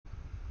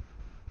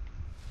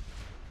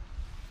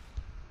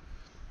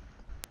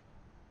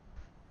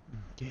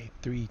Okay,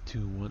 3, 2,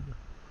 1.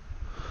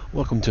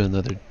 Welcome to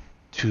another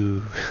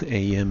 2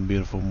 a.m.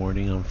 beautiful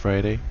morning on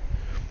Friday.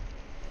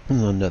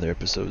 Another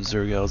episode of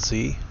Xur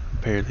LZ.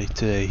 Apparently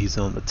today he's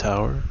on the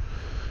tower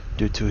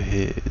due to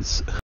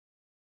his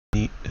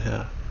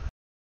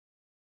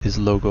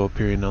logo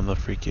appearing on the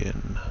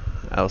freaking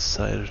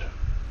outside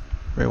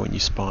right when you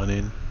spawn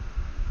in.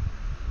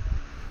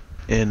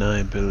 And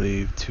I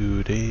believe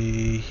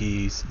today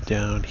he's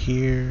down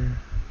here.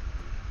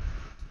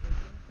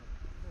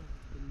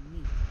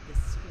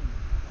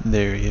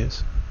 There he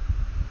is.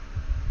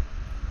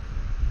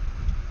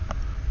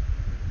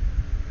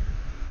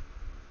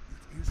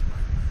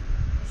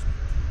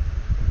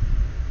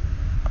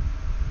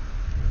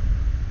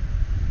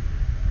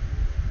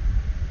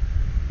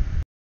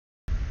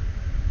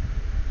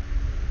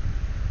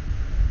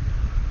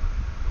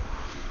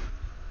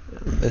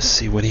 Let's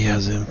see what he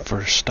has in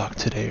for stock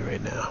today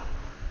right now.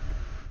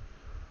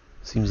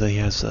 Seems like he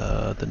has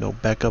the no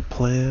backup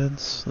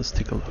plans. Let's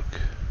take a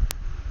look.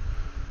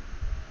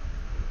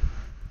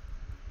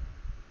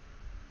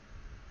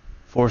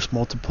 Force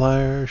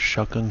multiplier,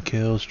 shotgun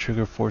kills,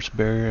 trigger force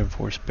barrier, and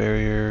force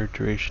barrier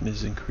duration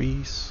is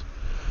increased.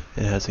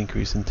 It has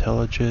increased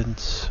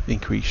intelligence,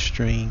 increased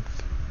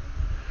strength,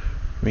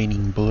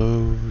 raining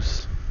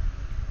blows,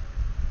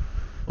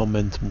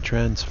 momentum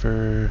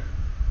transfer,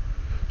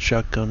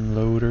 shotgun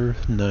loader,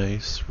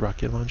 nice,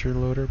 rocket launcher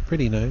loader,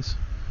 pretty nice.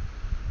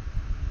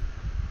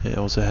 It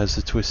also has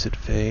the twisted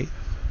faith.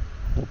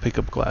 We'll pick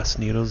up glass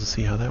needles and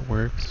see how that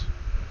works.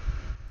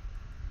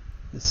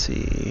 Let's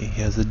see,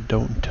 he has the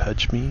don't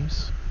touch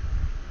me's.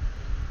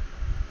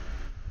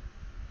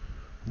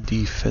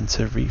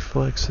 Defensive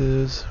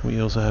reflexes.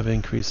 We also have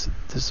increased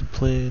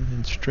discipline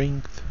and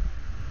strength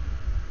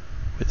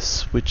with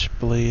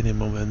switchblade and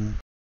momentum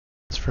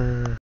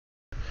transfer.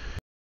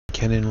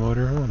 Cannon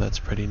loader, oh that's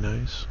pretty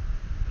nice.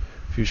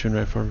 Fusion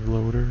rifle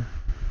loader.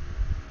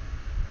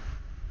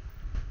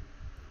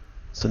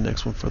 What's the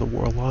next one for the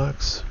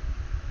warlocks?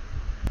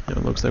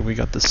 It looks like we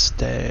got the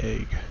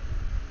stag.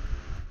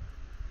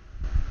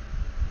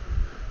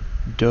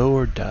 Do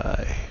or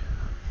die.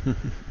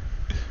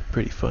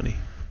 Pretty funny.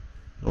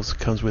 It also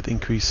comes with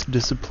increased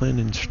discipline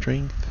and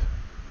strength,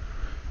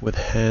 with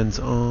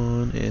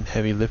hands-on and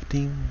heavy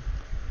lifting,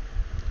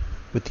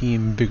 with the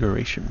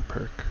invigoration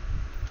perk.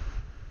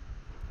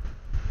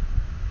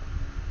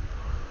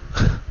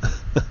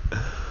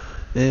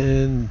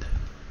 And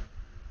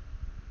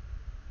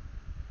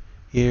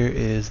here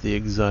is the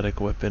exotic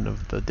weapon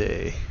of the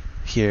day,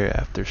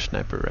 Hereafter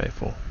sniper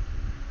rifle.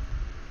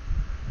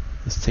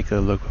 Let's take a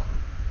look.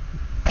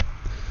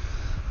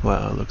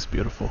 Wow, it looks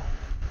beautiful.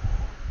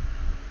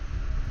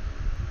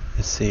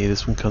 Let's see,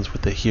 this one comes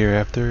with the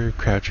Hereafter,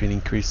 crouching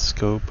increased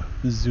scope,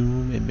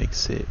 zoom, it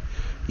makes it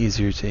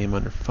easier to aim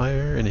under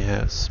fire, and it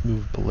has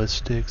smooth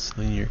ballistics,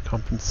 linear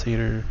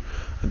compensator,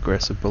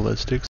 aggressive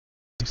ballistics.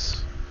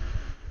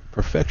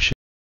 Perfection.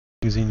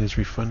 Using is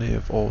refunded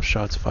if all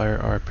shots fired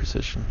are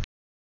precision.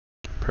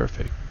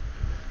 Perfect.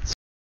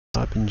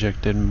 Stop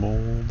injected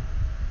mold,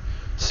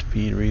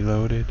 speed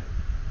reloaded.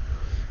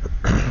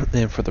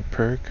 And for the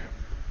perk,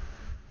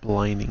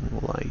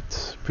 blinding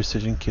light.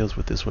 Precision kills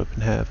with this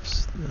weapon have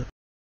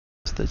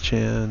the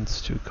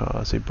chance to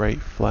cause a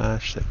bright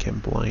flash that can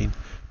blind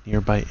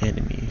nearby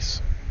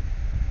enemies.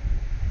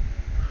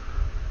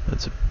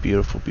 That's a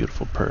beautiful,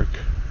 beautiful perk.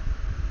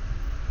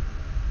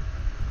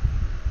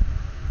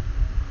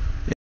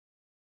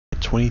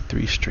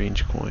 23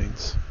 strange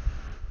coins.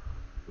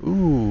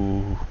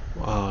 Ooh,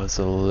 wow, it's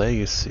a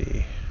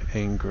legacy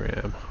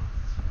engram.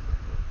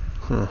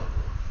 Huh.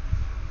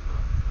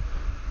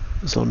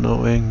 So no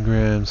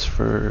engrams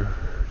for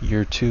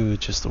year 2,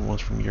 just the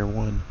ones from year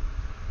 1.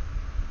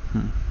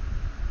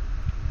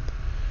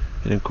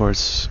 And of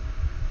course,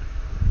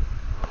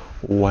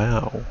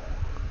 wow.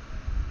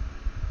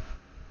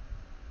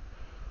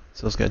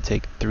 So it's gonna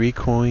take 3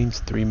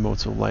 coins, 3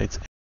 motes of lights,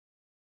 and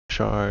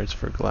shards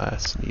for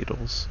glass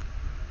needles.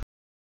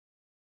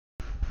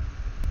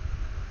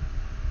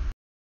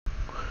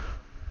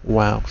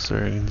 Wow,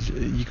 sir,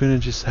 you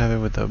couldn't just have it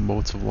with the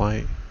motes of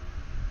light.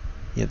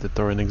 You had to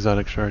throw in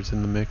exotic shards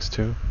in the mix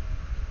too.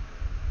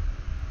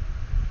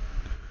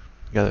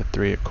 We got the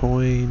 3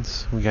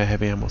 coins, we got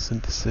heavy ammo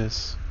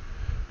synthesis,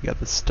 we got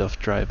the stuff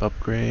drive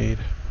upgrade,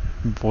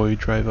 void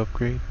drive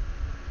upgrade,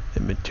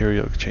 and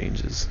material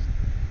exchanges.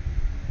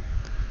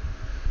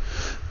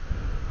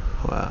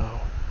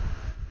 Wow.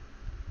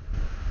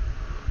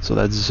 So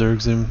that's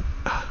Zerg's in.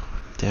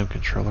 Damn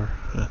controller.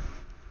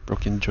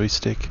 Broken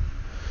joystick.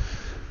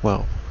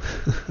 Well.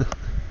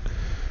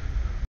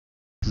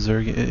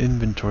 Zerg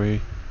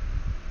inventory.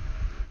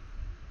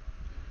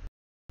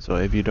 So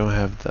if you don't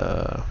have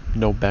the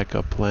no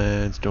backup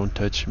plans, don't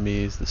touch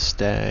me, is the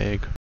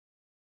stag.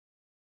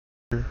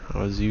 How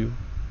was you?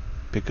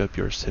 Pick up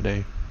yours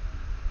today.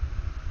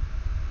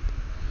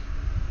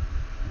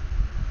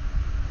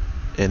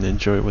 And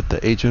enjoy what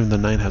the Agent of the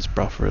Night has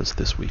brought for us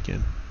this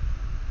weekend.